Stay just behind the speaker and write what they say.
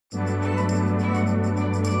Robert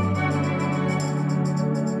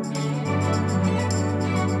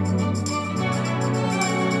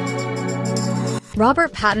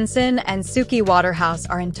Pattinson and Suki Waterhouse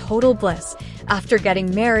are in total bliss after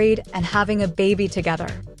getting married and having a baby together.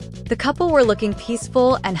 The couple were looking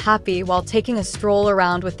peaceful and happy while taking a stroll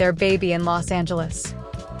around with their baby in Los Angeles.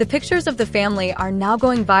 The pictures of the family are now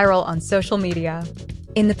going viral on social media.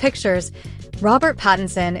 In the pictures, Robert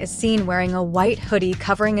Pattinson is seen wearing a white hoodie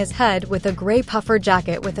covering his head with a gray puffer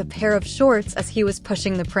jacket with a pair of shorts as he was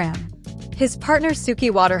pushing the pram. His partner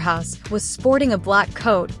Suki Waterhouse was sporting a black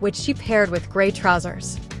coat which she paired with gray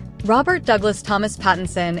trousers. Robert Douglas Thomas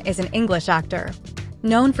Pattinson is an English actor,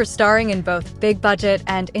 known for starring in both big-budget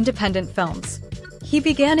and independent films. He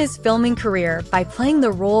began his filming career by playing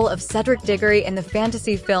the role of Cedric Diggory in the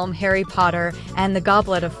fantasy film Harry Potter and the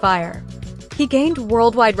Goblet of Fire. He gained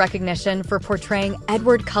worldwide recognition for portraying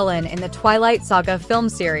Edward Cullen in the Twilight saga film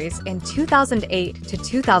series in 2008 to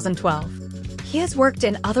 2012. He has worked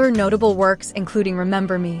in other notable works including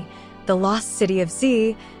Remember Me, The Lost City of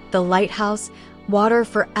Z, The Lighthouse, Water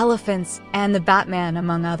for Elephants, and The Batman,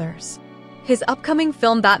 among others. His upcoming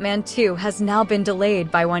film Batman 2 has now been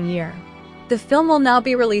delayed by 1 year. The film will now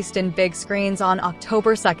be released in big screens on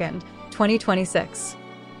October 2nd, 2026.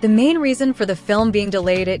 The main reason for the film being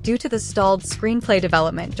delayed is due to the stalled screenplay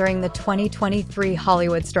development during the 2023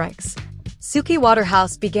 Hollywood strikes. Suki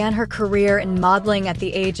Waterhouse began her career in modeling at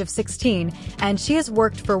the age of 16, and she has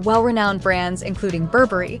worked for well-renowned brands including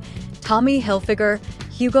Burberry, Tommy Hilfiger,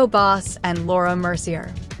 Hugo Boss, and Laura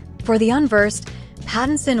Mercier. For the unversed,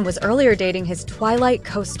 Pattinson was earlier dating his Twilight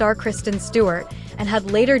co-star Kristen Stewart and had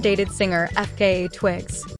later dated singer FKA Twigs.